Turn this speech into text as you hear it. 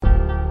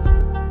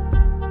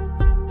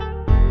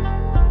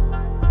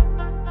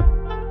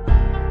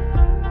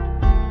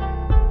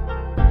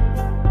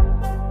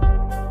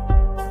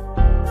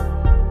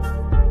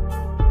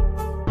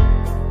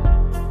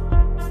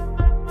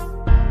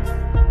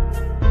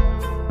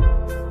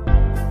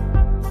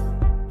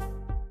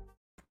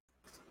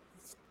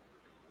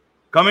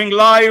Coming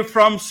live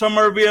from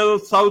Somerville,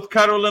 South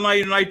Carolina,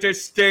 United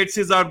States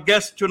is our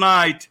guest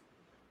tonight.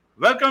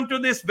 Welcome to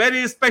this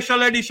very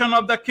special edition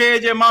of the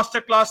KJ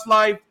Masterclass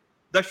Live,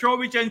 the show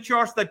which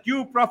ensures that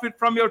you profit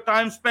from your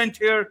time spent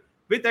here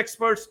with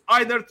experts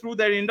either through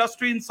their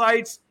industry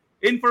insights,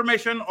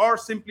 information, or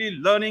simply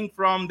learning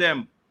from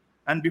them.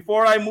 And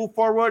before I move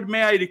forward,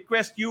 may I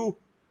request you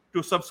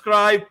to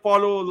subscribe,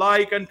 follow,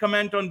 like, and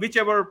comment on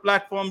whichever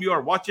platform you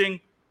are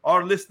watching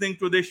or listening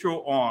to this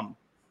show on.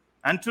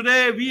 And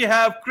today we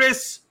have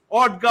Chris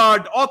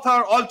Odgaard,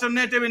 author,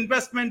 alternative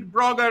investment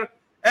blogger,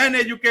 and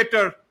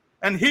educator.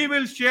 And he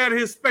will share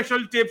his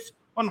special tips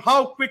on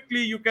how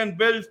quickly you can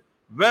build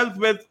wealth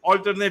with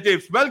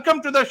alternatives.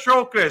 Welcome to the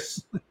show,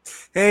 Chris.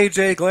 Hey,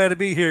 Jay, glad to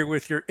be here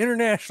with your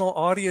international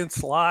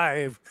audience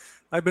live.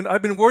 I've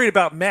been worried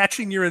about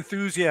matching your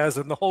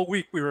enthusiasm the whole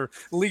week we were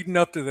leading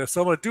up to this. So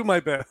I'm going to do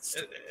my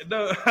best.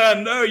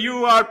 No,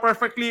 you are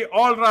perfectly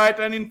all right.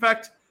 And in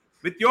fact,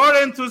 with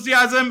your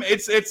enthusiasm,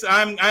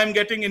 I'm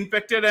getting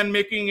infected and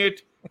making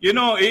it,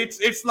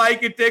 it's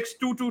like it takes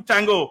two to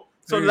tango.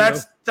 So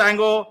let's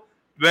tango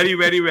very,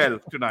 very well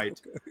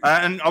tonight.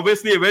 And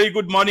obviously a very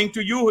good morning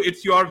to you.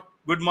 It's your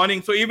good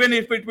morning. So even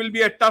if it will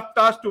be a tough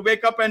task to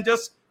wake up and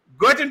just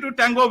get into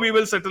tango, we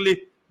will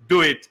certainly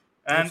do it.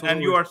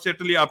 And you are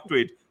certainly up to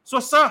it. So,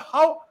 sir,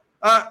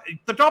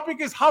 the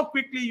topic is how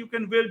quickly you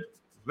can build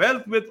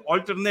wealth with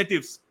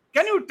alternatives.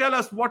 Can you tell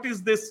us what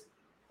is this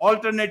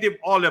alternative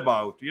all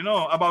about?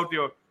 About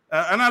your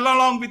and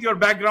along with your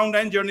background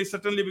and journey,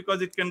 certainly,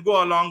 because it can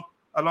go along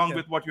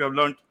with what you have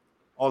learned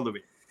all the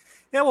way.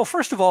 Yeah, well,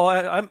 first of all,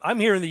 I'm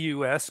here in the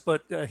U.S.,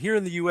 but here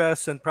in the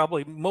U.S. and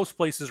probably most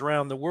places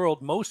around the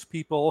world, most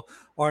people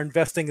are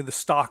investing in the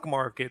stock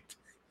market,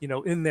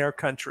 in their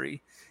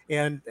country,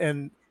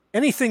 and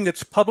anything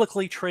that's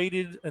publicly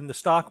traded in the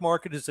stock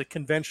market is a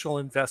conventional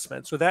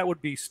investment. So that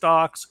would be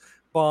stocks,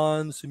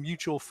 bonds,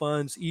 mutual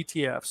funds,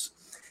 ETFs.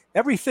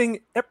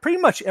 Pretty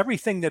much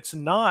everything that's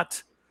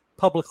not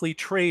publicly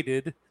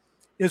traded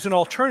is an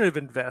alternative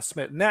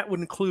investment. And that would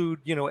include,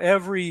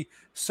 every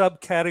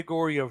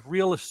subcategory of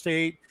real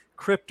estate,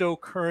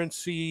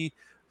 cryptocurrency,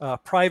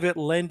 private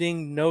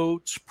lending,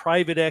 notes,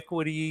 private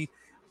equity,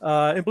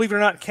 and believe it or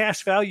not,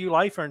 cash value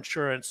life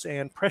insurance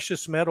and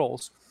precious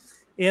metals.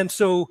 And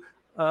so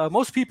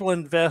most people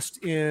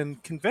invest in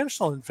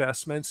conventional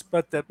investments,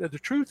 but the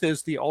truth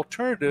is the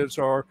alternatives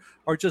are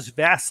just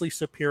vastly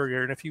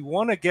superior. And if you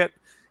want to get,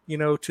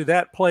 to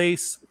that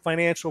place,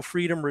 financial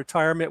freedom,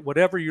 retirement,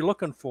 whatever you're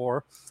looking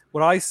for,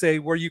 what I say,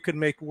 where you can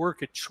make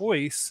work a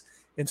choice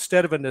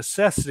instead of a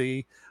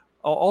necessity,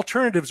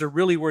 alternatives are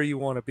really where you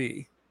want to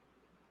be.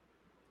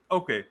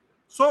 Okay.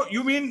 So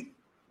you mean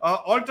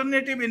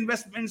alternative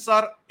investments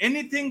are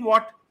anything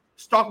what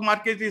stock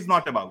market is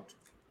not about?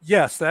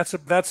 Yes, that's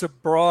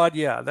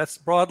broadly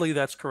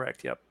that's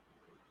correct. Yep.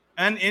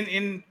 And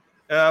in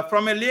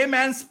from a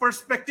layman's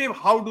perspective,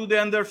 how do they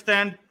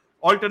understand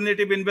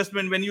alternative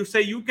investment when you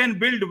say you can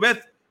build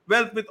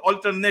wealth with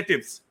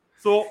alternatives?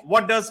 So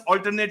what does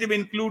alternative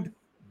include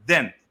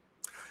then?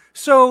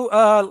 So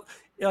I'll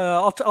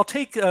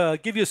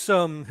give you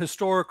some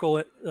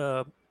historical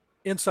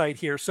insight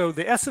here. So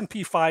the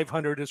S&P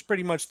 500 is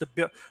pretty much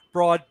the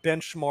broad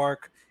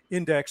benchmark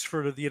index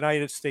for the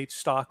United States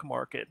stock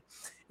market.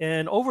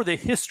 And over the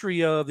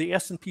history of the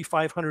S&P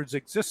 500's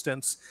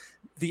existence,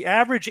 the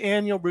average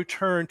annual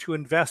return to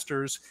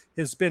investors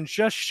has been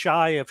just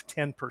shy of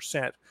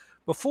 10%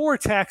 before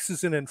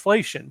taxes and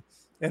inflation.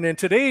 And in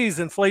today's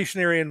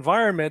inflationary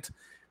environment,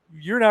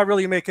 you're not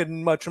really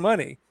making much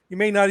money. You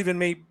may not even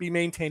be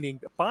maintaining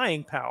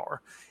buying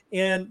power.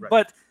 And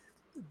right.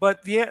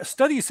 But the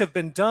studies have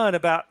been done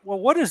about, well,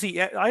 what is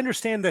I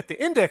understand that the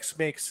index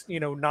makes,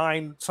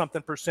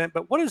 9-something%,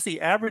 but what does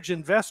the average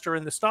investor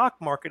in the stock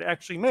market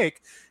actually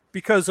make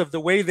because of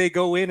the way they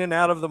go in and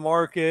out of the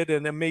market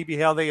and then maybe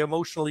how they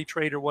emotionally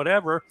trade or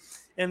whatever.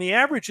 And the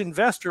average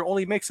investor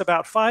only makes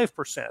about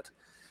 5%.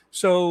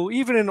 So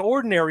even in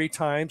ordinary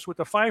times with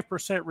a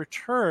 5%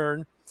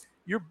 return,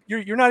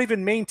 you're not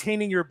even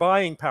maintaining your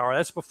buying power.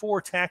 That's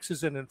before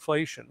taxes and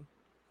inflation.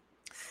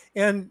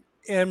 And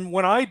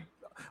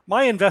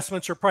my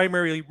investments are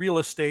primarily real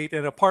estate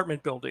and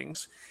apartment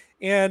buildings.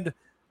 And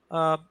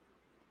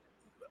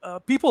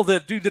people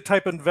that do the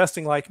type of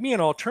investing like me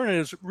in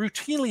alternatives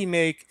routinely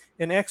make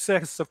in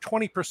excess of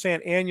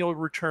 20% annual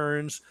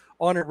returns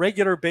on a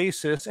regular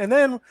basis. And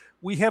then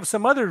we have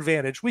some other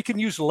advantage. We can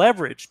use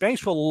leverage.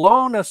 Banks will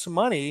loan us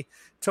money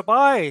to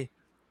buy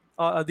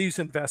these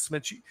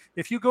investments.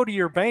 If you go to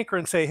your banker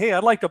and say, hey,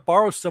 I'd like to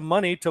borrow some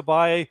money to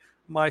buy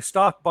my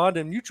stock, bond,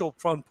 and mutual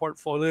fund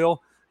portfolio,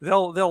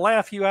 they'll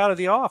laugh you out of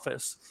the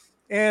office.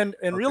 And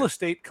real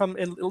estate,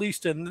 at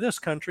least in this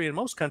country and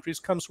most countries,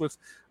 comes with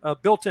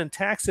built-in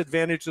tax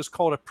advantages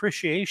called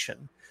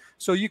appreciation.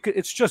 So you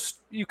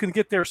can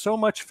get there so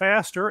much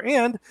faster.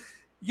 And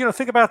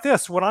think about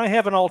this: when I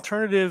have an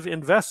alternative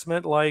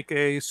investment like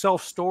a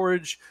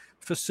self-storage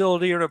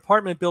facility or an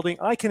apartment building,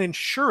 I can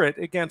insure it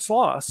against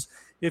loss.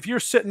 If you're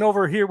sitting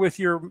over here with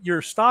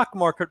your stock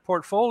market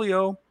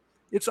portfolio,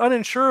 it's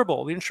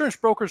uninsurable. The insurance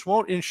brokers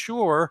won't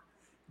insure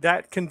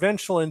that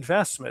conventional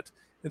investment.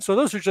 And so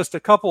those are just a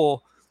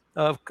couple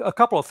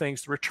of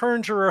things. The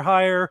returns are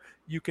higher.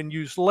 You can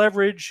use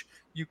leverage.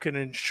 You can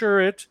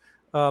insure it.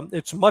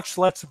 It's much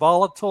less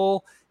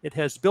volatile. It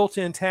has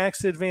built-in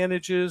tax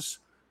advantages.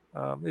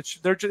 It's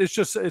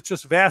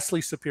just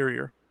vastly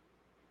superior.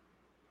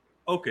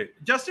 Okay,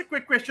 just a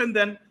quick question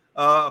then,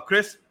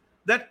 Chris.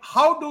 That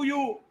how do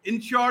you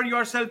insure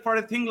yourself for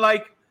a thing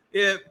like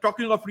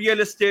talking of real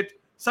estate?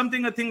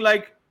 A thing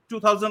like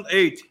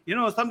 2008.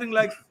 Something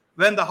like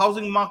when the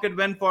housing market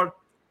went for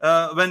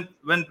when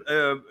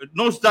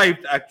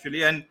nosedived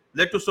actually, and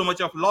led to so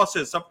much of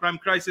losses, subprime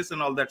crisis,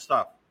 and all that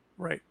stuff.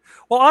 Right.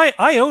 Well,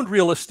 I owned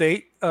real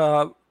estate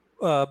all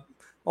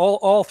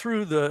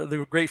through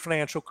the great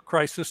financial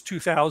crisis,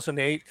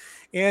 2008,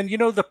 and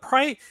the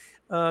price.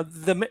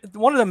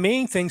 One of the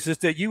main things is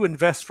that you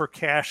invest for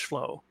cash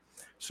flow.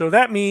 So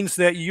that means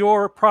that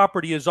your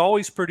property is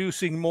always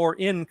producing more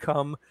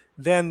income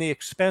than the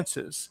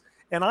expenses.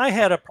 And I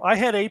had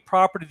a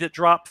property that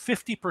dropped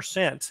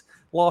 50%,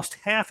 lost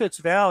half its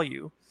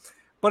value.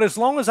 But as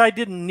long as I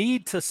didn't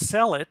need to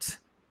sell it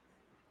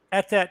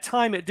at that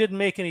time, it didn't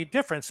make any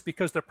difference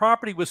because the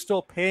property was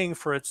still paying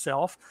for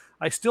itself.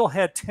 I still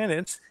had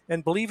tenants,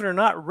 and believe it or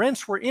not,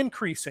 rents were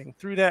increasing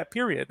through that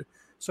period.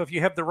 So if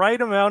you have the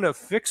right amount of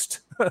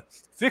fixed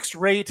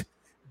rate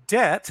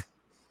debt,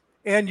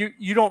 and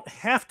you don't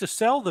have to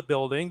sell the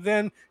building,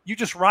 then you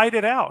just ride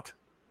it out.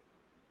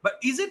 But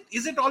is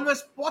it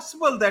always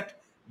possible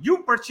that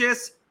you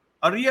purchase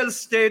a real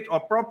estate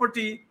or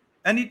property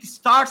and it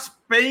starts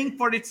paying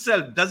for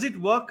itself? Does it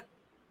work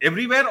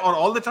everywhere or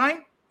all the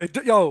time?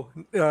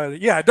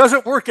 Yeah, it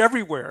doesn't work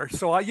everywhere.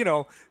 So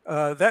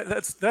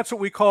that's what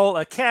we call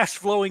a cash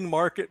flowing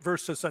market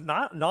versus a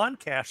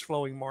non-cash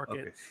flowing market.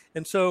 Okay.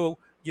 And so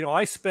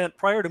I spent,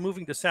 prior to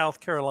moving to South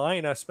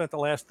Carolina, I spent the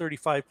last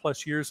 35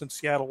 plus years in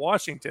Seattle,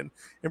 Washington,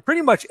 and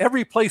pretty much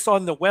every place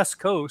on the West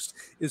Coast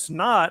is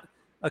not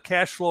a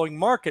cash flowing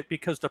market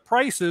because the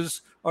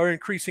prices are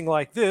increasing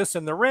like this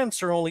and the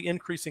rents are only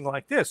increasing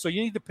like this. So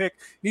you need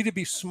to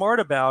be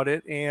smart about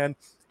it. And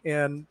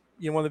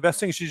one of the best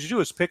things you should do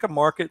is pick a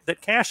market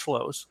that cash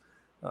flows.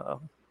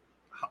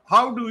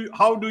 How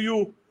do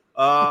you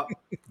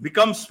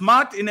become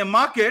smart in a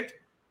market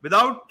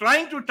without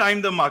trying to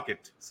time the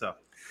market, sir?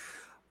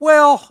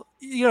 Well,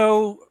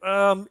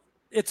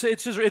 it's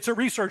a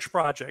research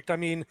project. I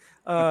mean,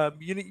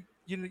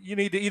 you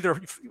need to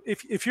either,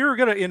 if you're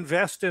going to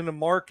invest in a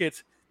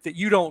market that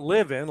you don't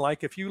live in,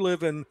 like if you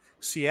live in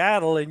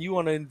Seattle and you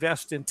want to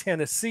invest in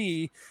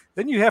Tennessee,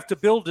 then you have to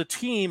build a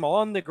team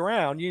on the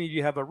ground.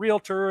 You have a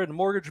realtor and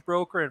mortgage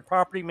broker and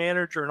property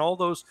manager and all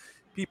those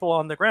people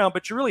on the ground.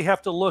 But you really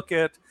have to look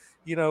at,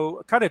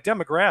 kind of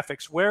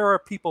demographics. Where are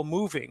people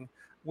moving?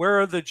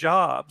 Where are the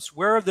jobs?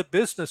 Where are the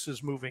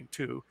businesses moving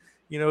to?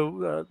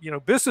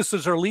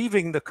 Businesses are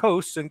leaving the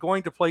coast and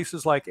going to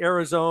places like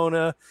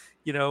Arizona,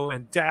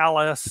 and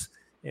Dallas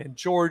and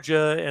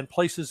Georgia and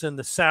places in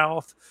the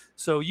South.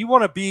 So you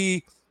want to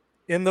be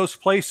in those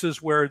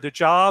places where the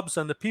jobs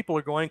and the people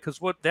are going,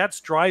 because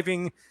that's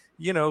driving,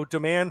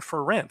 demand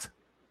for rent.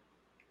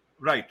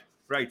 Right,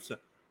 sir.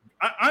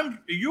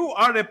 You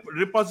are a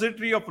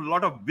repository of a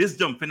lot of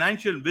wisdom,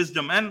 financial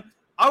wisdom, and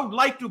I would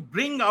like to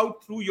bring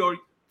out through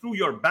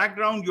your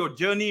background, your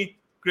journey,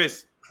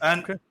 Chris.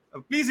 And okay.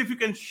 Please, if you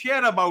can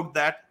share about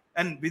that,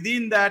 and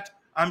within that,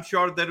 I'm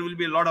sure there will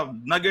be a lot of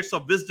nuggets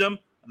of wisdom,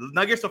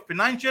 nuggets of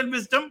financial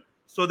wisdom,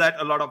 so that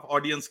a lot of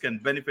audience can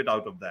benefit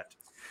out of that.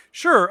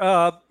 Sure.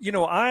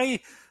 I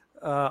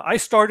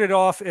started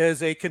off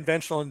as a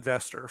conventional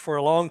investor for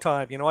a long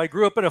time. I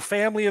grew up in a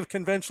family of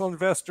conventional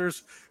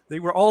investors.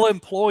 They were all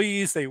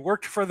employees. They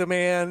worked for the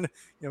man.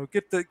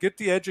 Get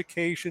the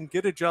education,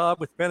 get a job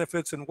with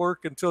benefits, and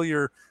work until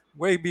you're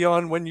way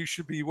beyond when you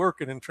should be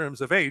working in terms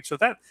of age. So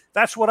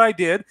that's what I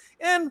did,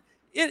 and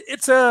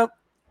it's kind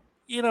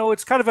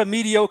of a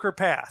mediocre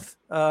path.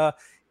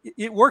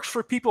 It works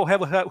for people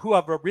who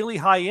have a really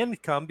high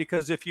income,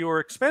 because if your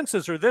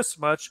expenses are this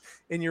much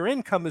and your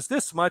income is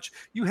this much,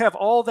 you have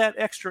all that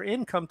extra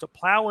income to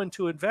plow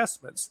into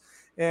investments.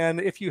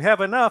 And if you have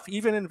enough,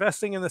 even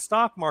investing in the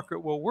stock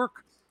market will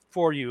work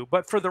for you.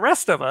 But for the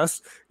rest of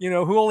us,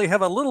 who only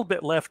have a little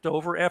bit left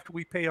over after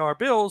we pay our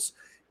bills,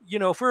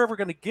 if we're ever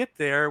going to get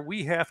there,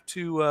 we have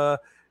to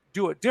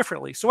do it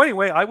differently. So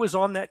anyway, I was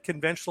on that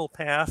conventional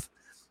path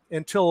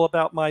until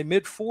about my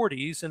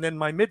mid-40s. And then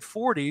my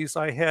mid-40s,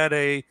 I had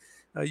a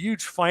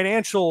huge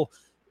financial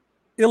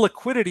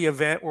illiquidity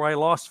event where I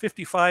lost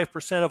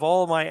 55% of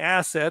all of my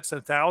assets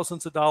and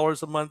thousands of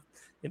dollars a month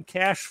in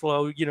cash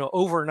flow,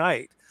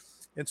 overnight.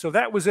 And so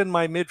that was in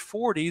my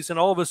mid-40s. And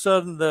all of a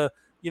sudden, the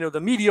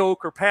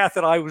mediocre path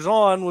that I was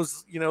on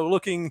was,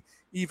 looking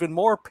even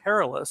more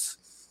perilous.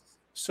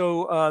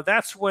 So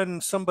that's when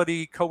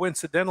somebody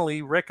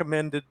coincidentally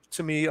recommended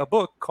to me a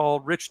book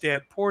called Rich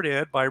Dad, Poor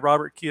Dad by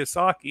Robert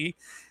Kiyosaki.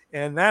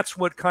 And that's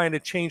what kind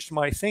of changed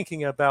my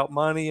thinking about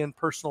money and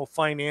personal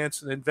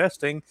finance and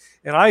investing.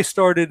 And I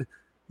started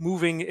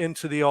moving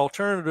into the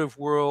alternative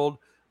world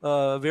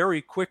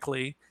very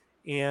quickly.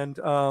 And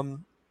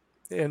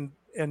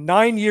And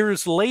 9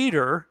 years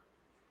later,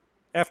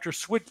 after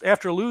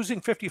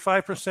losing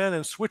 55%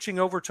 and switching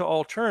over to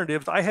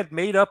alternatives, I had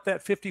made up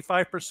that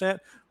 55%,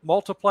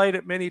 multiplied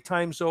it many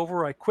times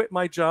over. I quit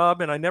my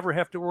job and I never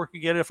have to work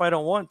again if I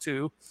don't want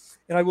to.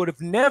 And I would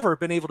have never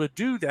been able to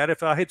do that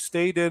if I had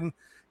stayed in,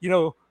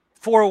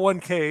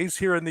 401ks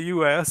here in the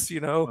US,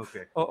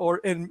 Okay. or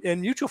in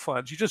mutual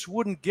funds. You just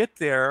wouldn't get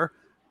there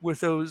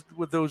with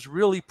those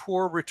really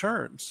poor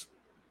returns.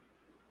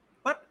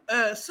 But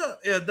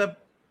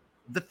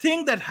the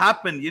thing that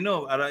happened, in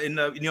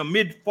your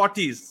mid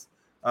 40s,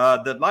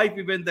 the life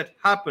event that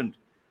happened,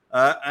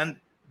 and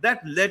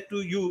that led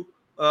to you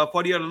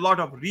for a lot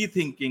of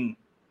rethinking.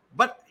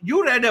 But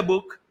you read a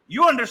book,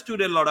 you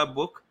understood a lot of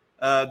book,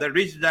 The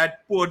Rich Dad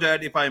Poor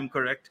Dad, if I am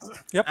correct.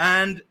 Yep.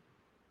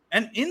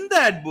 And in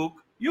that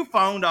book, you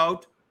found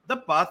out the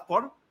path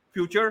for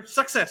future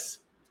success.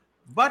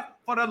 But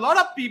for a lot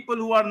of people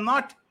who are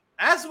not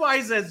as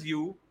wise as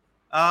you,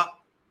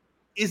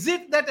 is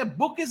it that a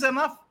book is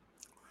enough?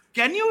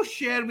 Can you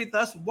share with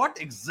us what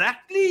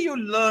exactly you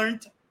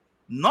learned,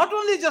 not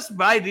only just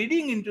by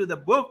reading into the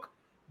book,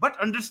 but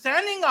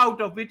understanding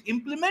out of it,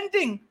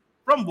 implementing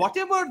from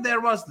whatever there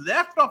was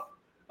left of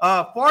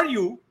for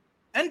you,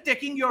 and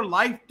taking your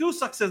life to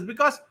success?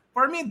 Because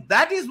for me,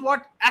 that is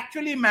what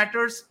actually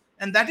matters,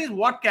 and that is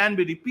what can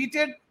be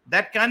repeated,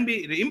 that can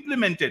be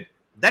implemented.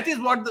 That is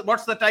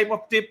what's the type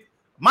of tip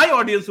my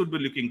audience would be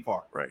looking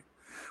for. Right.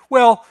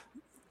 Well,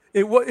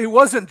 it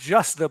wasn't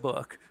just the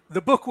book.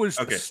 The book was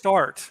the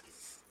start,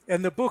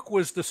 and the book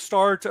was the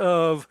start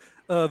of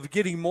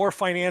getting more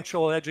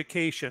financial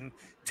education,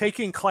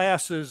 taking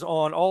classes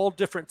on all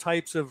different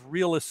types of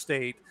real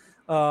estate,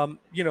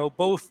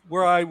 both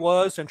where I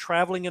was and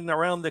traveling in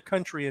around the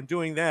country and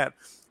doing that.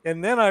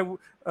 And then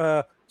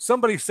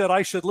somebody said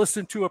I should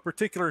listen to a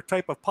particular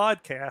type of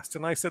podcast.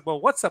 And I said, well,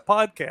 what's a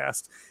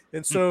podcast?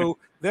 And so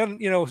then,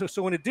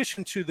 so in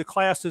addition to the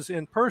classes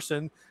in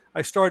person,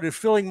 I started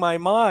filling my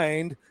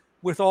mind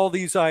with all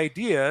these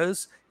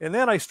ideas. And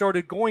then I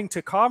started going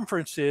to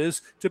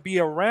conferences to be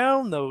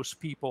around those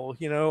people.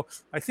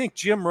 I think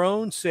Jim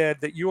Rohn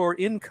said that your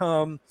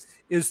income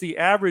is the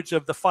average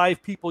of the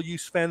 5 people you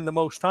spend the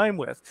most time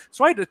with.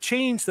 So I had to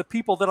change the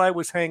people that I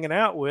was hanging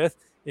out with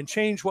and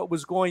change what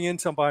was going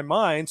into my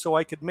mind so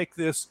I could make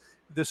this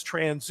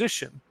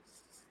transition.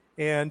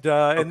 And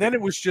then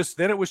it was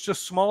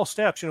just small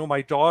steps.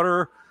 My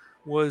daughter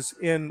was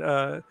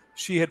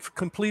she had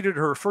completed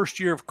her first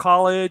year of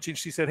college, and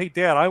she said, "Hey,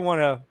 Dad, I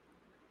want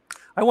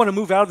to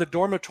move out of the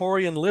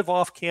dormitory and live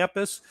off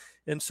campus."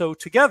 And so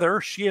together,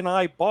 she and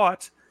I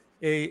bought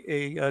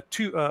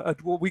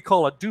what we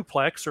call a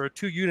duplex, or a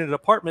 2-unit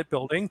apartment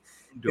building.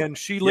 And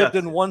she lived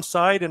in one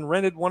side and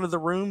rented one of the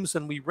rooms,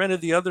 and we rented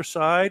the other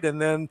side. And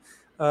then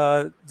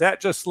that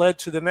just led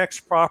to the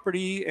next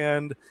property,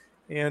 and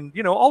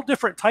all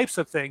different types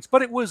of things.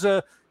 But it was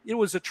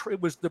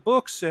the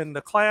books and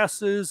the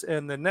classes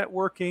and the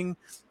networking,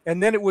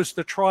 and then it was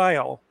the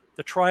trial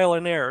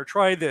and error.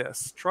 Try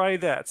this, try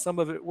that. Some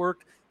of it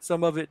worked,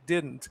 some of it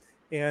didn't.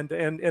 And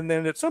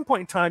then at some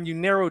point in time, you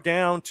narrow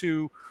down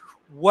to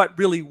what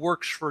really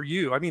works for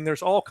you. I mean,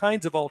 there's all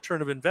kinds of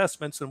alternative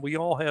investments, and we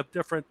all have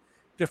different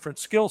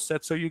skill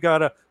sets. So you got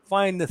to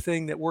find the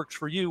thing that works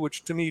for you,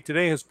 which to me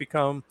today has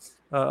become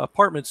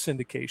apartment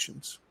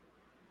syndications.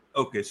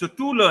 Okay, so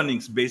 2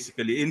 learnings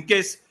basically. In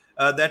case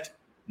that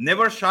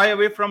never shy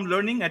away from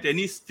learning at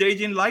any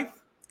stage in life.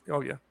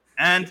 Oh yeah.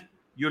 And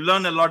you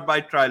learn a lot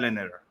by trial and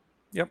error.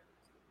 Yep.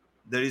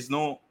 There is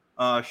no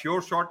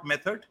sure short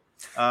method.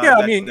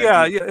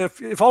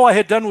 If all I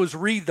had done was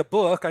read the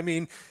book, I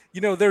mean,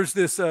 there's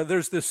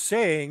this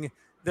saying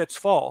that's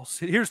false.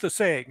 Here's the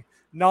saying: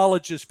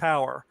 knowledge is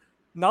power.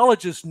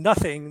 Knowledge is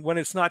nothing when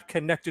it's not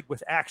connected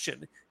with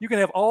action. You can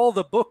have all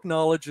the book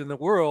knowledge in the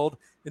world,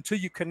 until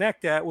you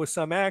connect that with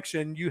some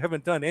action, you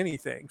haven't done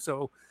anything.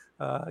 So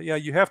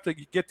you have to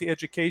get the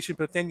education,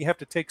 but then you have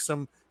to take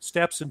some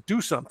steps and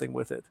do something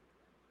with it.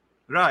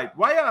 Right.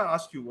 Why I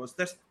asked you was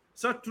that,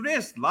 so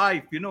today's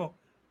life,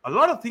 a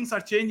lot of things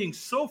are changing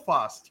so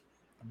fast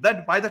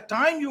that by the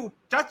time you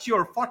touch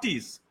your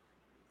 40s,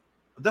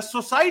 the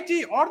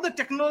society or the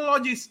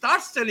technology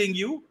starts telling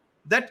you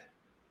that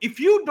if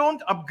you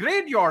don't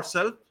upgrade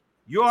yourself,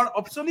 you are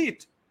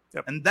obsolete.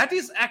 Yep. And that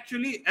is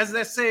actually, as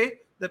they say,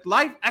 that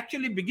life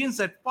actually begins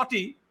at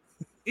 40.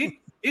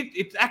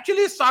 It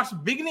actually starts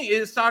beginning.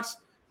 It starts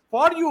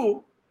for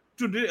you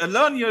to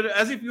learn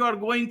as if you are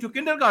going to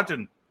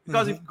kindergarten,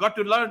 because you've got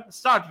to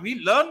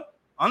relearn,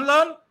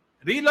 unlearn,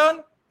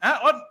 relearn,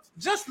 or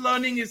just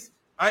learning is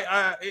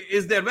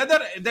there. Whether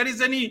there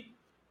is any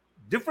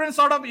different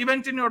sort of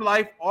event in your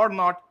life or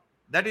not,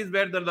 that is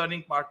where the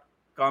learning part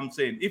comes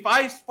in. If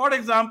I, for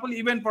example,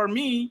 even for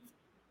me,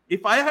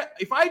 if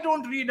I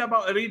don't read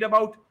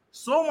about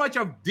so much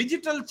of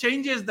digital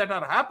changes that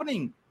are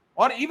happening,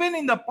 or even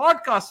in the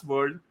podcast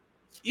world,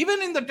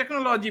 even in the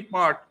technology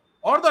part,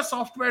 or the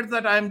softwares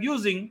that I am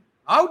using,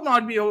 I would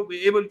not be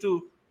able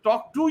to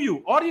talk to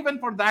you. Or even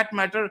for that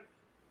matter,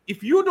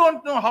 if you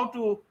don't know how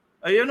to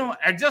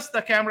adjust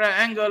the camera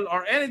angle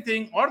or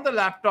anything, or the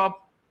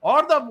laptop,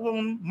 or the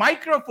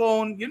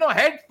microphone,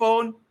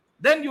 headphone,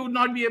 then you would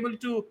not be able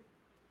to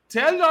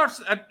tell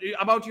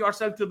about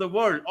yourself to the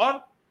world,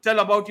 or tell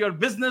about your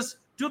business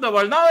to the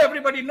world. Now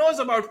everybody knows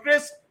about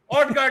Chris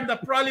Odgaard, the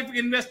prolific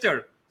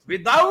investor.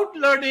 Without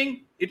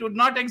learning, it would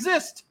not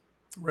exist.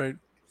 Right.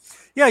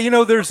 Yeah,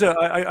 there's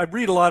I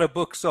read a lot of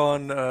books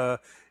on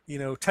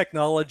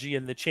technology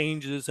and the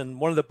changes, and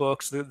one of the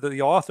books,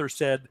 the author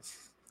said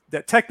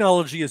that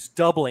technology is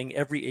doubling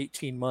every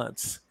 18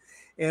 months,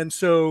 and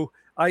so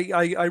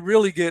I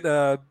really get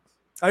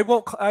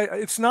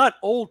it's not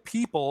old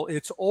people,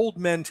 it's old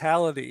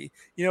mentality.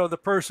 The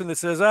person that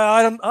says,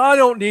 I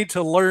don't need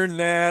to learn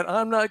that,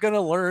 I'm not going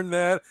to learn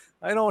that,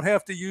 I don't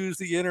have to use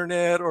the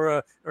internet or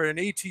an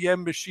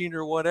ATM machine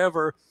or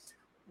whatever.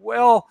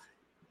 Well,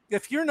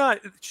 if you're not,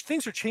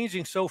 things are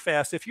changing so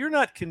fast. If you're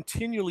not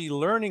continually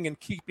learning and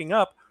keeping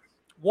up,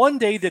 one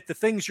day that the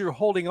things you're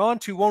holding on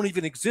to won't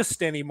even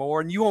exist anymore,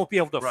 and you won't be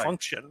able to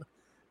function,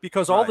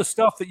 because all the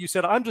stuff that you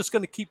said, I'm just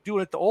going to keep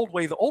doing it the old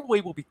way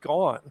will be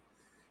gone.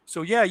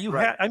 So yeah,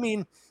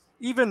 even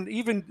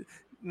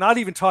not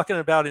even talking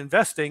about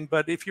investing,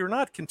 but if you're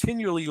not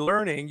continually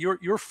learning,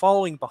 you're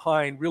falling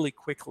behind really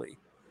quickly.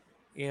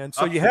 And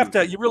so you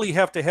really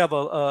have to have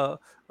a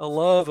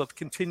love of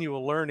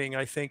continual learning,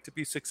 I think, to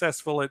be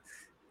successful at,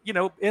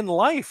 in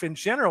life in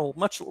general,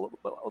 much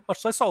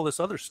less all this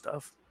other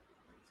stuff.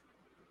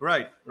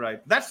 Right.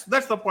 That's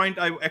the point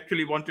I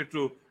actually wanted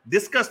to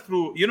discuss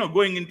through,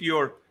 going into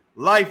your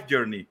life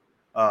journey,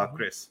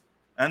 Chris.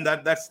 And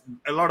that's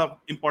a lot of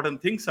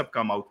important things have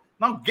come out.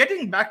 Now,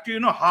 getting back to,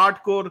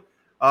 hardcore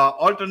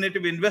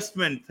alternative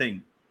investment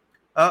thing,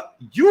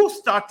 you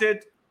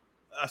started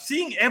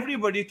seeing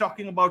everybody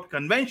talking about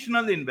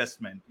conventional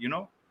investment,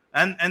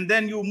 and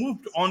then you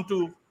moved on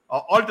to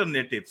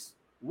alternatives.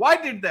 Why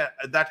did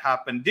that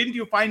happen? Didn't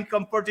you find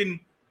comfort in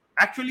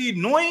actually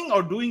knowing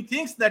or doing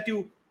things that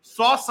you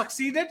saw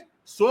succeeded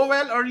so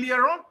well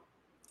earlier on?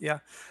 Yeah.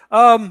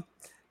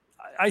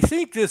 I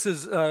think this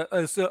is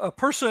a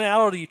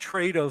personality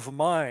trait of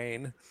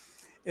mine,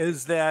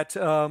 is that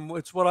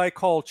it's what I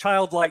call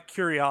childlike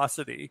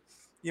curiosity.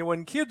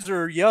 When kids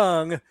are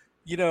young,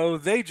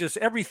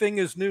 everything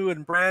is new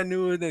and brand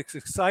new and it's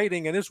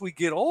exciting. And as we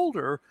get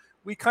older,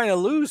 we kind of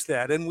lose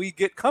that and we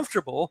get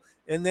comfortable,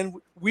 and then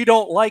we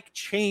don't like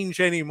change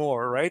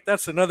anymore, right?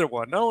 That's another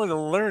one. Not only the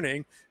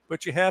learning,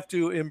 but you have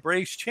to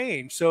embrace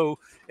change. So,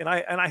 and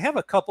I have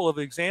a couple of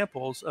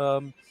examples.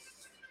 I'm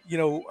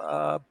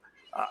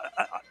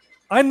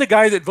the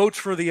guy that votes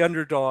for the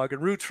underdog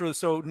and roots for.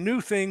 So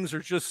new things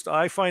are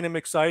I find them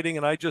exciting,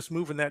 and I just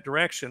move in that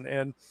direction.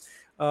 And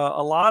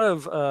a lot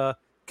of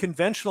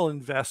conventional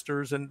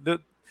investors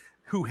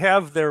who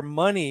have their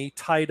money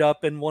tied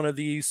up in one of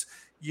these,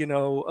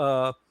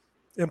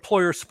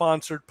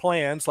 employer-sponsored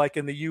plans, like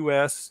in the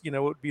U.S.,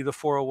 it would be the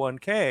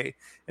 401k.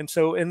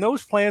 And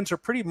those plans are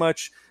pretty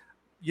much,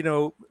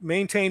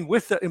 maintained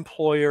with the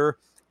employer,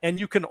 and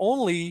you can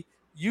only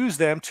use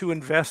them to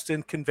invest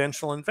in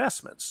conventional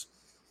investments.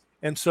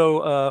 And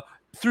so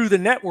through the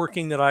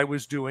networking that I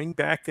was doing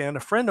back then, a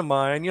friend of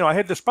mine, I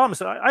had this problem. I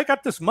said, I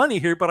got this money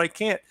here, but I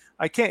can't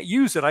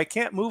use it. I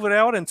can't move it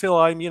out until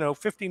I'm,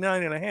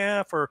 59 and a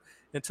half, or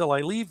until I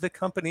leave the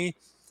company.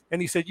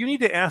 And he said, you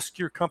need to ask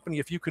your company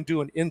if you can do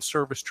an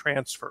in-service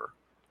transfer.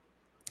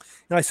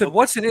 And I said,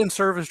 what's an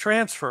in-service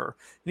transfer?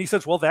 And he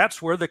says, well,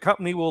 that's where the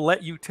company will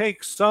let you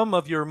take some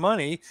of your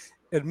money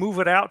and move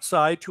it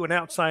outside to an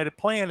outside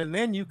plan, and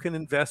then you can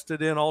invest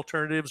it in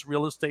alternatives,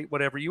 real estate,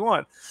 whatever you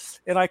want.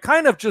 And I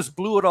kind of just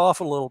blew it off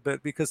a little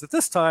bit, because at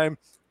this time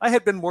I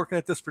had been working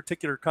at this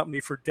particular company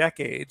for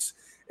decades,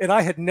 and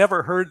I had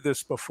never heard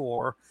this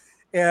before.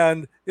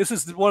 And this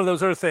is one of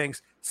those other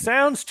things.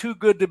 Sounds too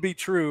good to be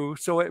true,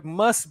 so it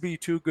must be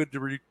too good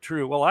to be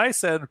true. Well, I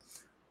said,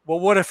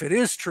 well, what if it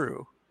is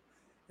true?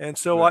 And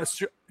so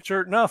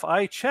sure enough,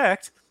 I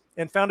checked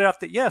and found out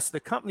that, yes, the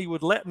company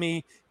would let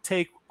me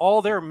take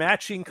all their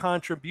matching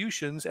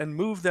contributions and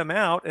move them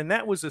out. And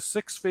that was a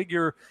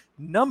 6-figure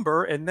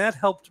number. And that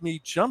helped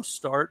me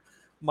jumpstart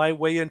my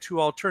way into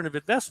alternative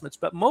investments.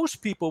 But most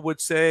people would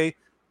say,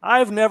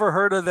 I've never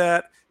heard of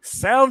that.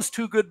 Sounds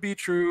too good to be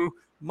true.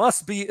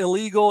 Must be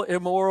illegal,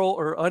 immoral,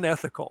 or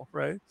unethical,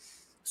 right?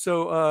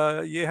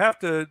 So you have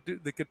to do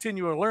the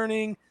continual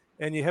learning,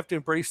 and you have to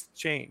embrace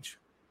change.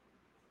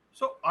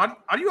 So are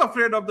you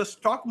afraid of the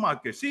stock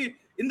market? See,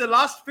 in the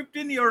last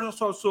 15 years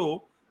or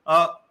so,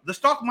 the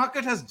stock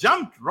market has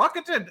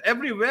rocketed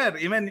everywhere.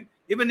 Even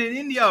in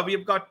India,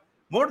 we've got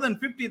more than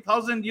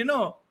 50,000,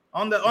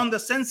 on the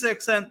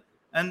Sensex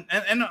and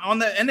on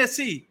the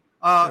NSE.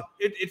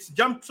 It's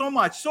jumped so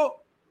much. So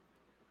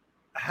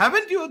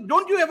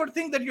don't you ever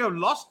think that you have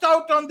lost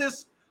out on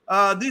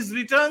these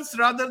returns,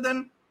 rather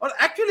than, or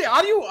actually,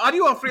 are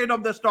you afraid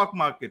of the stock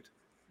market?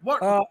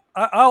 What?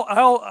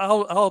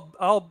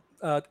 I'll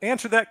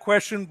answer that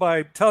question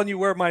by telling you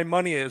where my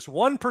money is.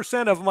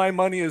 1% of my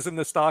money is in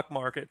the stock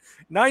market.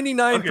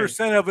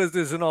 99% of it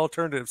is in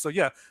alternative. So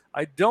yeah,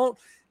 I don't.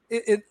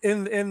 In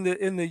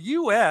the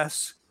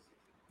U.S.,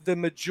 the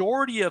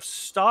majority of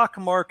stock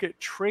market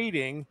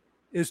trading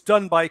is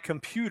done by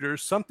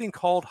computers, something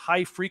called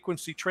high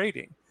frequency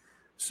trading.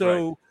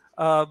 So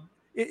and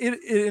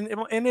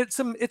it's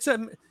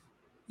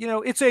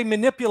a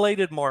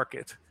manipulated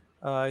market.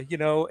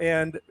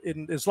 And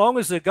as long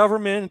as the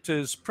government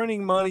is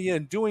printing money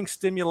and doing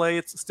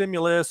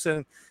stimulus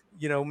and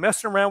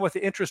messing around with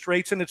the interest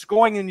rates and it's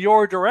going in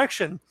your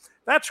direction,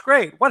 that's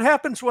great. What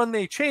happens when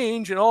they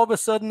change and all of a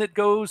sudden it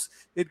goes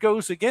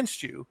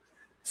against you?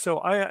 So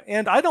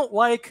I don't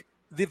like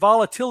the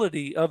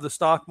volatility of the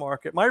stock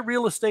market. My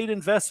real estate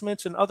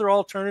investments and other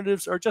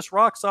alternatives are just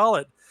rock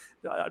solid.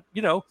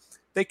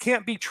 They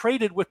can't be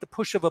traded with the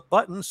push of a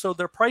button, so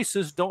their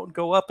prices don't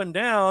go up and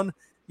down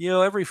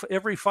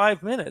every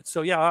 5 minutes.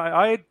 So yeah,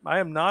 I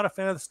am not a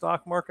fan of the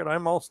stock market.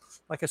 I'm also,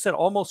 like I said,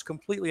 almost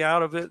completely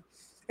out of it.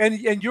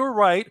 And you're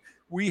right.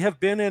 We have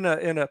been in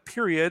a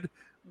period,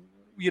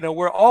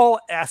 where all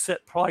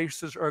asset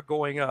prices are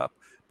going up.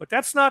 But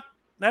that's not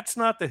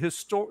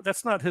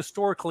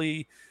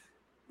historically,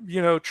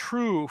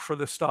 true for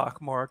the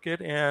stock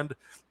market and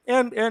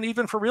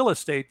even for real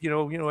estate.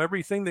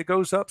 Everything that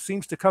goes up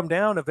seems to come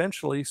down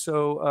eventually.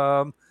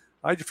 So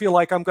I feel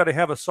like I'm going to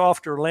have a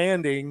softer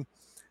landing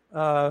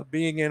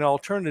being in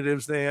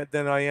alternatives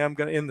than I am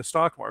in the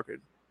stock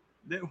market.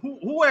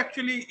 Who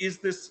actually is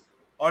this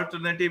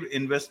alternative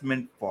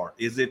investment for?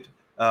 Is it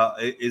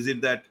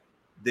that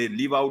they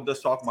leave out the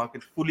stock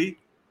market fully,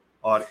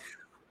 or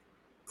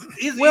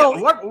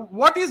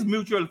what is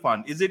mutual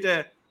fund? Is it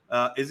a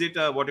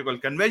what you call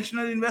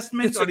conventional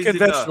investment? It's a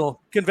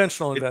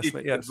conventional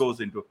investment. Yes, it goes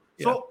into.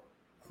 Yeah. So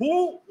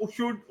who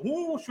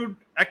should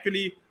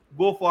actually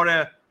go for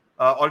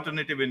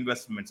alternative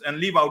investments and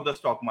leave out the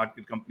stock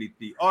market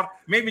completely, or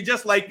maybe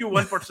just like you,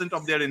 1%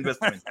 of their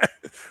investment?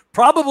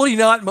 Probably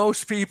not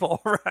most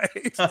people,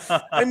 right?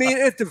 I mean,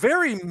 at the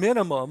very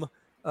minimum,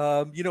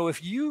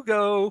 if you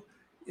go,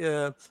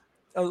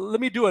 let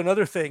me do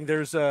another thing.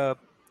 There's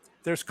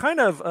kind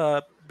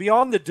of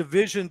beyond the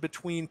division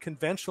between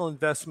conventional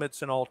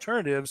investments and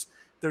alternatives,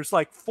 there's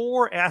like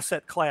 4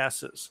 asset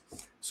classes.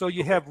 So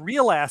you have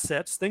real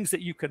assets, things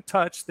that you can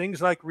touch,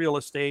 things like real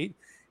estate.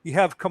 You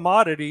have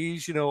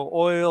commodities,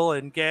 oil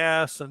and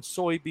gas and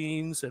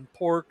soybeans and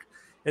pork.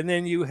 And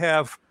then you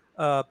have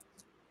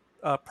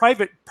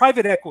private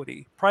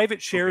equity,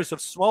 private shares of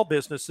small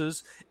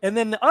businesses. And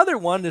then the other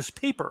one is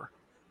paper.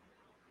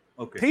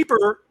 Okay.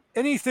 Paper,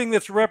 anything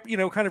that's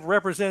kind of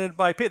represented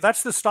by paper,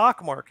 that's the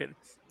stock market.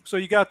 So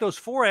you got those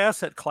 4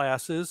 asset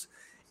classes.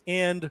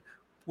 And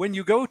when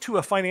you go to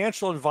a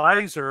financial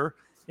advisor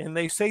and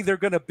they say they're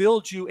going to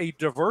build you a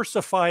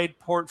diversified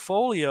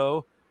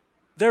portfolio,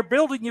 they're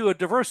building you a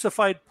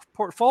diversified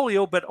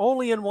portfolio, but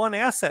only in one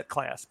asset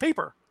class,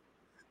 paper.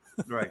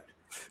 Right.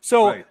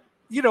 So,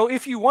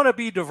 if you want to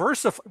be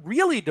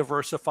really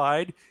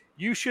diversified,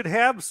 you should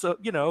have,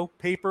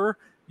 paper.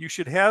 You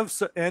should have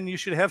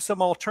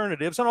some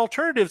alternatives, and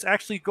alternatives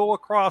actually go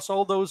across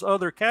all those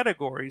other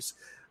categories.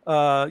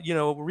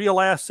 Real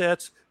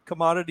assets,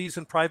 commodities,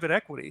 and private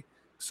equity.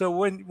 So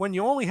when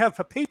you only have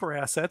paper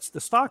assets,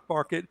 the stock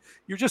market,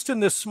 you're just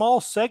in this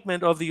small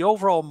segment of the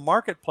overall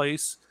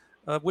marketplace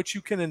which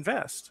you can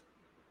invest.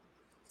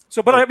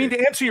 So, but I mean, to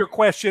answer your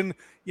question,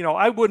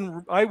 I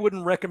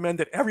wouldn't recommend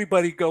that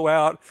everybody go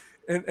out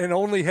and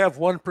only have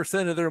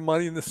 1% of their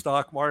money in the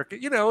stock market.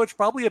 It's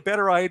probably a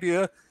better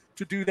idea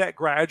to do that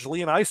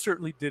gradually, and I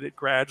certainly did it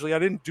gradually. I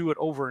didn't do it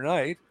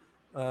overnight,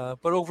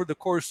 but over the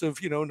course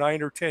of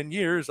 9 or 10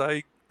 years,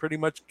 I pretty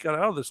much got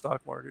out of the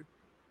stock market.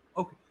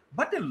 Okay,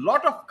 but a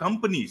lot of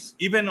companies,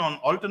 even on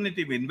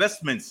alternative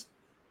investments,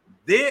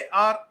 they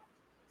are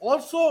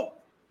also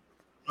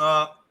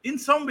in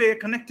some way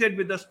connected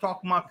with the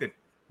stock market.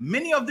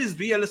 Many of these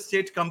real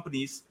estate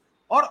companies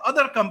or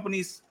other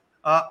companies,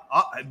 they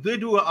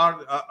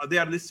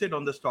are listed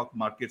on the stock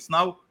markets.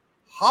 Now,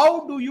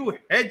 how do you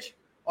hedge,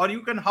 or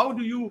how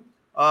do you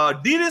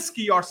de-risk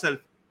yourself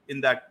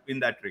in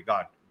that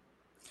regard?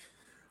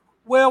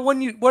 Well,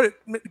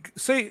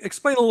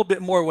 explain a little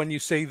bit more when you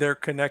say they're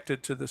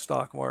connected to the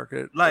stock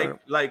market.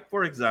 Like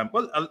for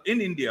example,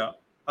 in India,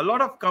 a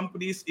lot of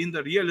companies in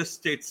the real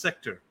estate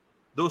sector,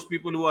 those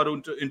people who are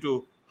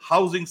into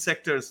housing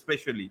sector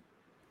especially,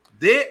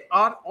 they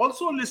are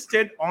also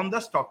listed on the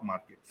stock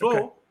market.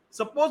 So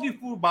suppose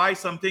if you buy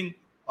something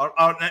or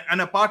an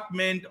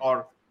apartment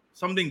or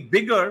something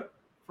bigger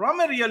from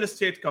a real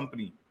estate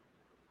company,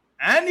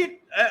 and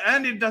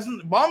it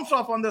doesn't bounce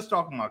off on the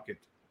stock market,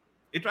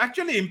 it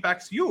actually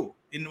impacts you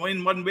in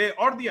one way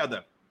or the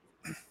other.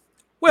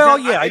 Well,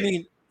 I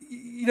mean,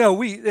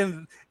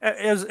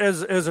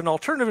 as an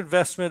alternative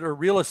investment or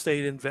real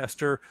estate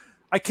investor,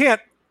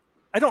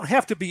 I don't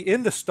have to be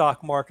in the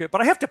stock market,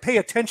 but I have to pay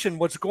attention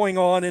what's going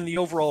on in the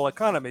overall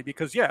economy,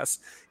 because yes,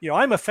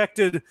 I'm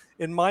affected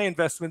in my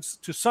investments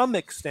to some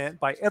extent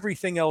by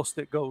everything else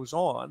that goes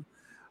on.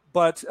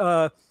 But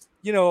I'll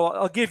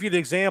give you the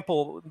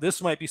example.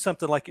 This might be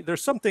something like,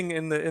 there's something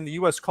in the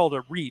U.S. called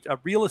a REIT, a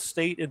real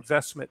estate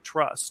investment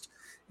trust,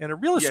 and a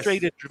real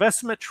estate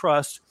investment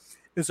trust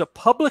is a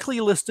publicly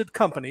listed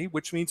company,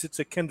 which means it's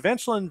a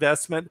conventional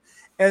investment,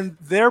 and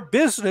their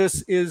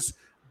business is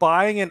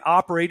buying and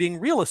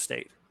operating real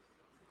estate.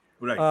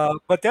 Right.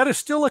 But that is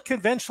still a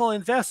conventional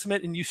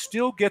investment, and you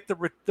still get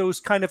those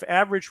kind of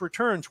average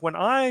returns. When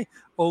I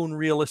own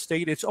real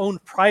estate, it's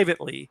owned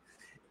privately.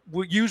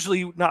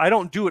 Usually, now I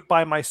don't do it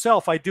by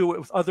myself. I do it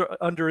with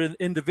under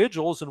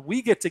individuals, and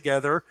we get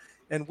together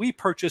and we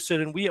purchase it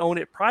and we own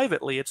it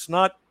privately. It's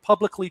not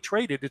publicly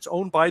traded. It's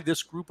owned by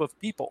this group of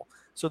people.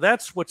 So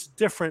that's what's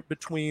different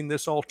between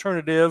this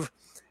alternative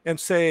and,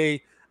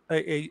 say,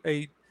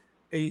 a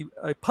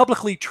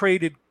publicly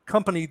traded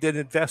company that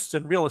invests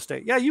in real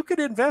estate. Yeah, you could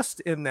invest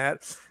in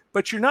that,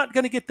 but you're not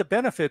going to get the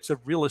benefits of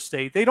real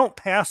estate. They don't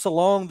pass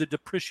along the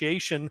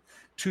depreciation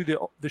to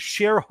the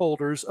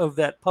shareholders of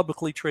that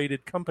publicly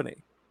traded company.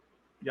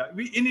 Yeah,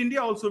 in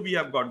India also we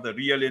have got the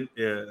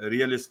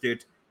real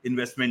estate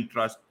investment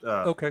trust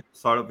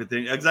sort of a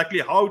thing.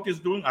 Exactly how it is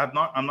doing, I'm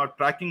not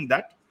tracking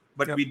that,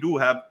 but we do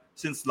have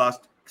since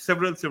last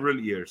several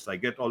years. I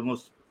get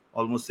almost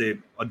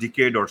a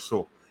decade or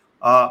so.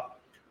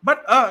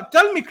 But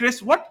tell me,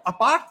 Chris, what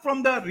apart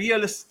from the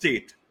real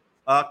estate,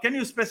 can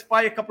you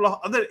specify a couple of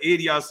other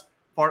areas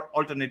for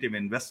alternative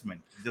investment,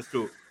 just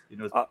to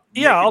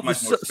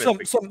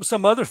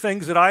some other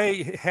things that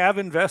I have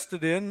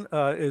invested in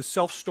is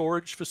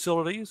self-storage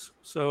facilities.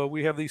 So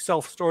we have these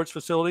self-storage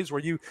facilities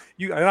where you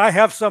and I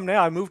have some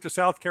now. I moved to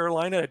South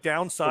Carolina, I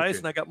downsized,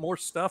 and I got more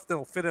stuff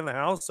that'll fit in the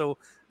house. So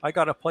I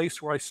got a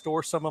place where I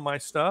store some of my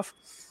stuff.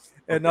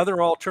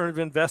 Another alternative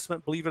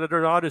investment, believe it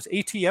or not, is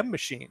ATM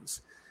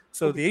machines.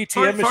 So the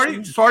ATM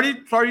machines. Sorry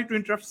to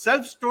interrupt.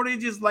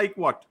 Self-storage is like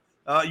what?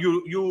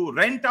 You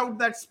rent out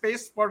that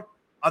space for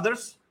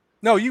others?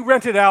 No, you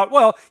rent it out.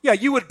 Well, yeah,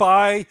 you would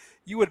buy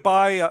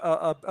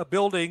a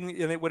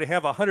building, and it would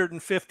have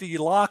 150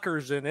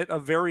 lockers in it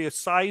of various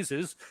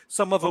sizes.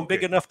 Some of them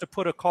big enough to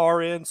put a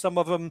car in. Some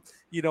of them,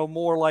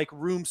 more like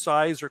room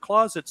size or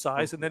closet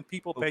size. And then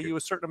people pay you a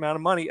certain amount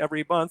of money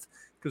every month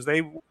because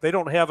they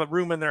don't have a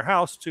room in their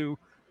house to,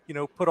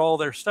 put all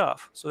their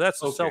stuff. So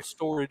that's a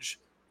self-storage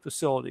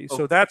facility.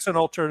 So that's an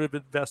alternative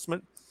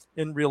investment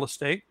in real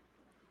estate.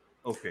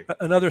 Okay.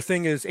 Another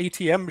thing is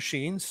ATM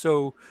machines.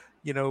 So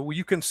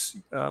you can.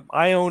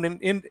 I own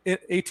in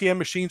ATM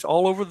machines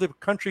all over the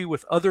country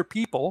with other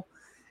people,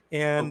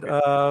 and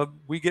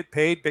we get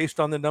paid based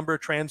on the number of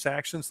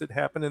transactions that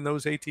happen in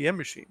those ATM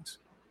machines.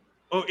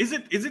 Oh, is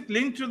it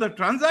linked to the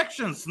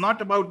transactions,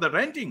 not about the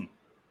renting?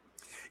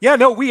 Yeah,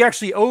 no, we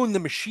actually own the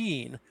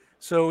machine.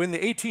 So in the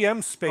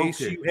ATM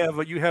space,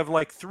 you have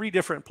like three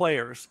different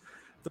players: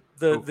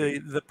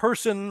 the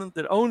person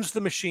that owns the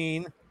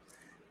machine,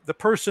 the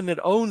person that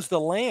owns the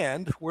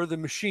land where the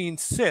machine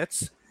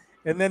sits,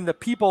 and then the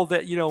people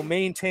that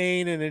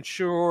maintain and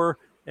insure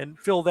and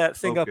fill that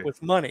thing up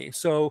with money.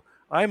 So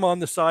I'm on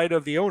the side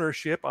of the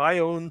ownership. I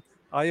own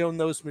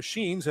those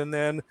machines, and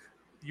then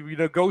you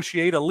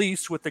negotiate a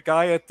lease with the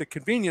guy at the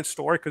convenience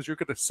store because you're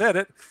going to set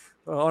it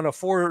on a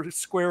 4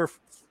 square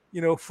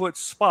foot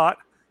spot,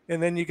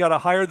 and then you got to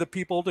hire the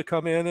people to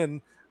come in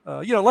and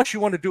unless you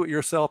want to do it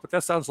yourself, but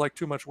that sounds like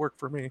too much work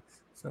for me.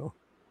 So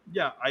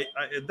yeah,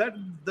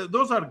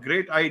 those are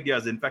great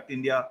ideas. In fact,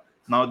 India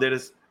now there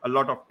is a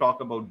lot of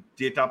talk about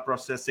data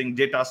processing,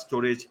 data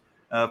storage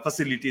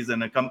facilities,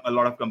 and a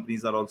lot of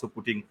companies are also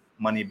putting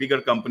money,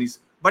 bigger companies,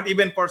 but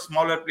even for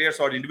smaller players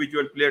or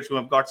individual players who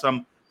have got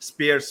some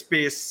spare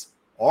space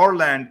or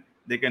land,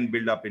 they can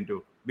build up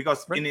into.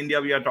 Because in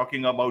India, we are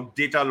talking about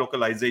data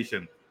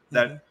localization,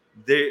 that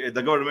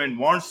the government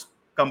wants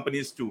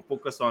companies to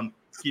focus on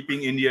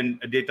keeping Indian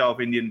data of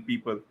Indian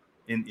people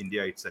in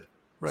India itself.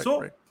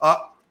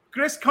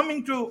 Chris,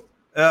 coming to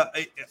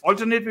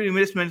alternative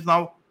investments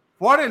now,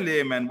 for a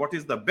layman, what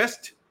is the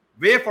best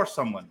way for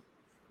someone,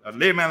 a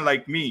layman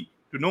like me,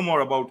 to know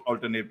more about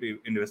alternative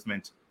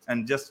investments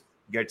and just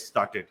get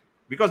started?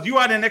 Because you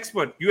are an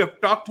expert. You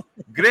have talked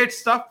great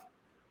stuff,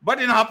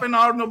 but in half an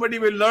hour, nobody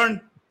will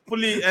learn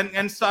fully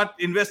and start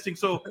investing.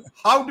 So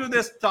how do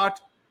they start,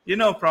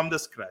 from the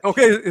scratch?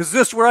 Okay, is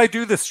this where I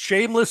do this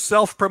shameless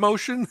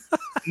self-promotion?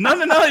 No,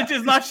 it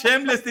is not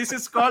shameless. This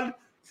is called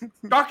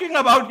talking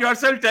about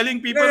yourself,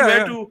 telling people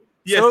where to.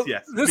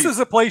 Yes. This is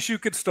a place you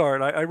could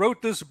start. I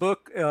wrote this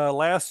book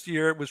last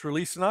year. It was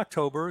released in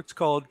October. It's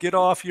called "Get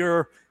Off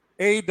Your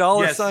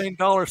 $$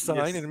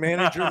 Sign and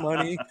Manage Your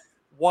Money: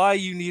 Why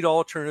You Need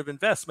Alternative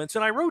Investments."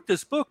 And I wrote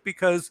this book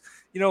because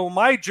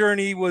my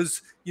journey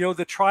was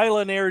the trial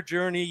and error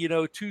journey.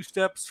 2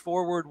 steps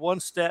forward, 1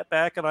 step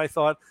back, and I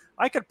thought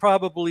I could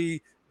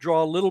probably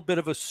draw a little bit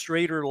of a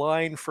straighter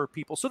line for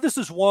people. So this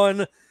is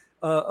one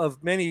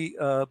of many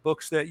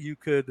books that you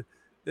could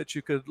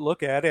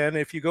look at. And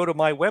if you go to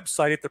my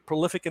website at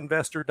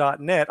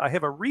theprolificinvestor.net, I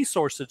have a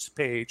resources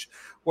page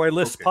where I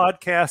list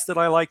podcasts that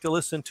I like to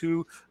listen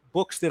to,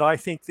 books that I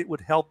think that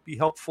would be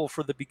helpful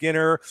for the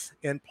beginner,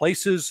 and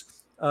places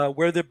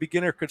where the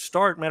beginner could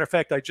start. Matter of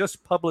fact, I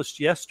just published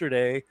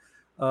yesterday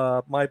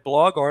my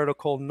blog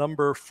article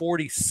number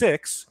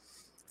 46,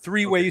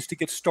 3 ways to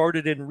get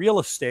started in real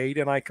estate.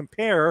 And I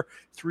compare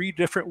 3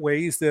 different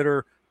ways that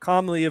are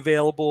commonly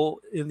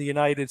available in the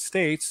United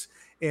States.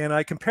 And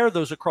I compare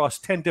those across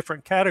 10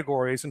 different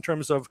categories in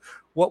terms of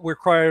what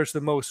requires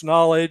the most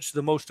knowledge,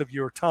 the most of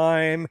your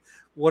time,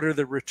 what are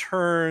the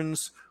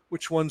returns,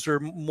 which ones are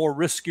more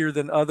riskier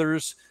than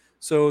others.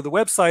 So the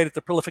website at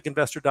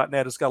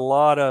theprolificinvestor.net has got a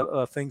lot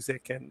of things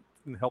that can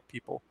help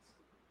people.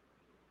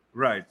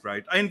 Right.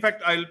 In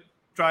fact, I'll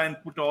try and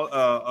put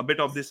a bit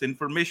of this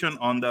information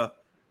on the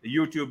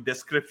YouTube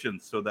description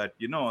so that,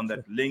 on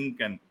that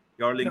link and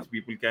your links,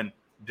 people can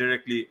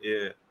directly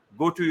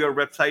go to your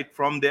website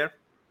from there,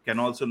 can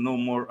also know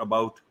more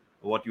about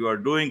what you are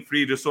doing.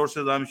 Free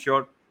resources, I'm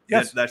sure.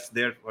 Yes. That's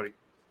there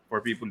for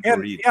people to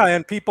read. Yeah,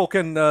 and people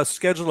can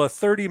schedule a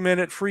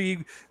 30-minute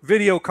free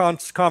video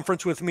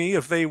conference with me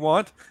if they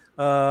want.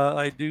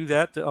 I do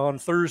that on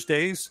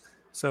Thursdays.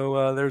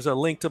 So there's a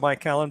link to my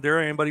calendar.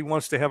 Anybody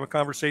wants to have a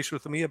conversation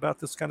with me about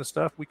this kind of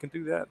stuff, we can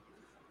do that.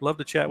 Love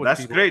to chat with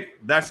people.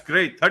 That's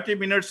great. 30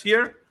 minutes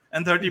here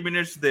and 30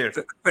 minutes there.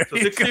 So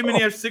 60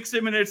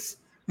 minutes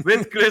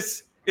with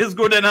Chris is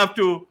good enough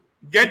to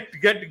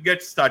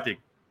get starting.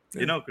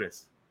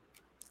 Chris.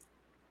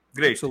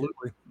 Great.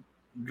 Absolutely.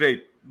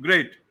 Great.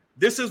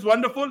 This is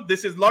wonderful.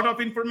 This is a lot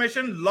of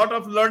information, lot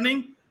of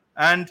learning.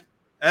 And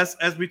as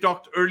we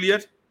talked earlier,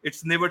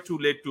 it's never too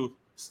late to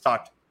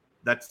start.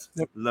 That's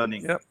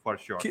learning for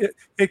sure.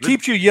 It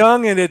keeps you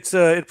young, and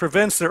it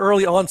prevents the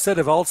early onset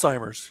of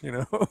Alzheimer's.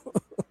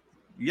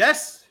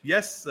 Yes,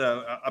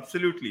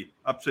 absolutely.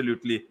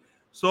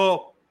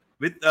 So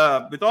with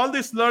all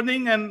this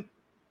learning and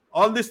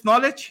all this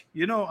knowledge,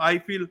 I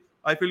feel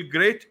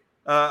great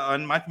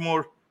and much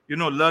more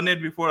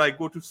learned before I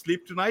go to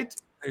sleep tonight.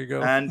 There you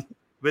go. And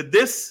with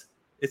this,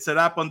 it's a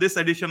wrap on this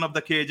edition of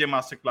the KJ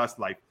Masterclass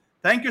Live.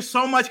 Thank you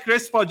so much,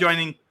 Chris, for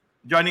joining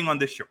on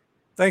this show.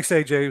 Thanks,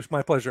 AJ. It was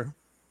my pleasure.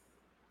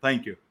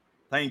 Thank you.